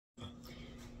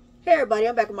Hey everybody,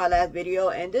 I'm back with my last video,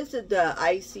 and this is the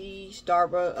icy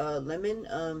Starburst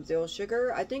lemon zero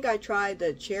sugar. I think I tried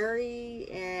the cherry,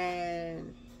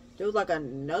 and there was like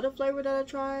another flavor that I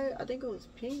tried. I think it was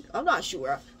pink. I'm not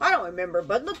sure. I don't remember,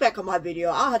 but look back on my video.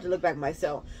 I'll have to look back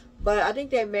myself. But I think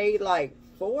they made like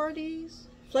 4 of these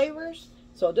flavors.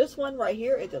 So this one right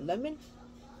here is a lemon.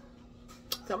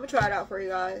 So I'm gonna try it out for you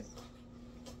guys.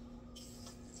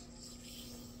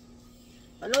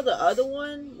 I know the other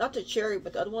one, not the cherry,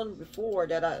 but the other one before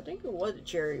that, I think it was a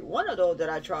cherry. One of those that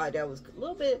I tried that was a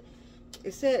little bit,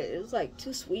 it said it was like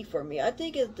too sweet for me. I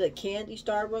think it's the candy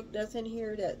Starbucks that's in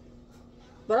here that,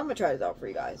 but I'm going to try this out for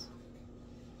you guys.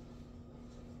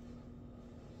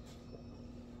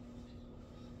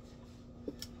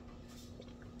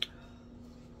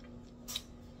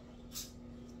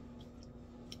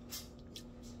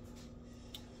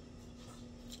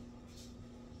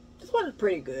 This one is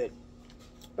pretty good.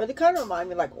 But they kind of remind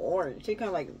me like orange. They kind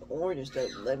of like orange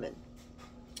instead of lemon.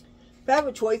 If I have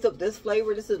a choice of this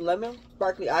flavor, this is lemon,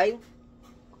 sparkly ice.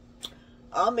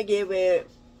 I'm going to give it,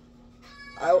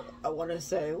 I want to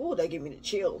say, oh, that gave me the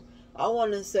chill. I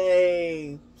want to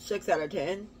say 6 out of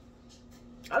 10.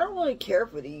 I don't really care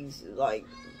for these like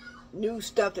new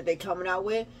stuff that they coming out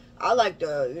with. I like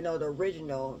the, the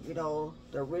original,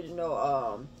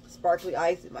 sparkly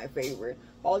ice is my favorite.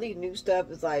 All these new stuff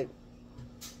is like,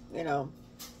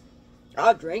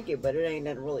 I'll drink it, but it ain't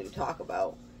nothing really to talk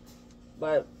about.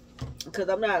 But because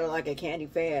I'm not like a candy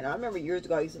fan. I remember years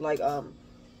ago I used to like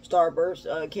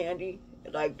starburst candy,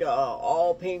 like the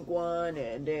all pink one,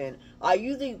 and then I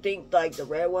usually think like the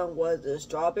red one was the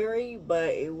strawberry, but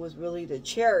it was really the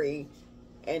cherry,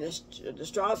 and the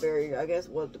strawberry I guess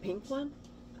was the pink one.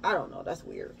 I don't know, that's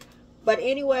weird. But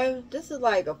anyway, this is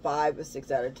like a 5 or 6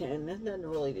 out of 10. There's nothing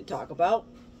really to talk about,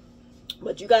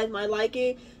 but you guys might like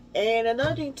it. And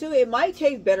another thing too, it might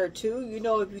taste better too.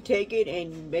 If you take it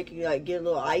and make it like get a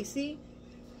little icy,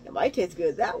 it might taste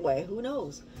good that way. Who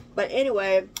knows? But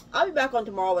anyway, I'll be back on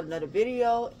tomorrow with another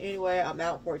video. Anyway, I'm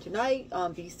out for tonight.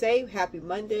 Be safe. Happy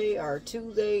Monday or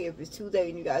Tuesday. If it's Tuesday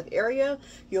in you guys' area,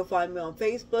 you'll find me on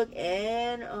Facebook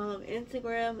and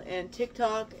Instagram and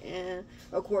TikTok and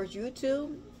of course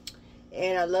YouTube.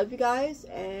 And I love you guys.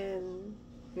 And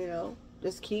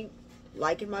just keep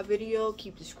liking my video,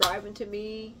 keep subscribing to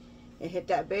me, and hit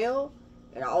that bell,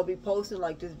 and I'll be posting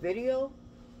like this video.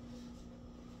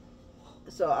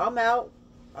 So I'm out.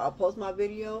 I'll post my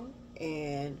video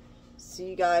and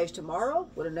see you guys tomorrow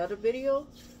with another video.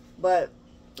 But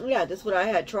yeah, this is what I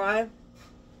had tried.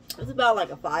 It's about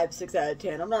like a 5, 6 out of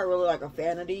 10. I'm not really like a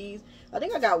fan of these. I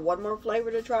think I got one more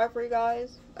flavor to try for you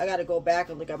guys. I got to go back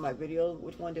and look at my videos.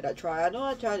 Which one did I try? I know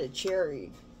I tried the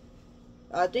cherry.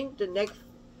 I think the next,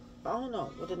 I don't know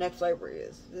what the next flavor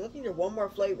is. I think there's one more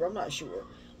flavor. I'm not sure.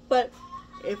 But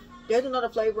if there's another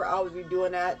flavor, I will be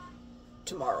doing that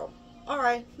tomorrow.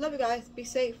 Alright. Love you guys. Be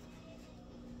safe.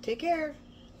 Take care.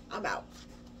 I'm out.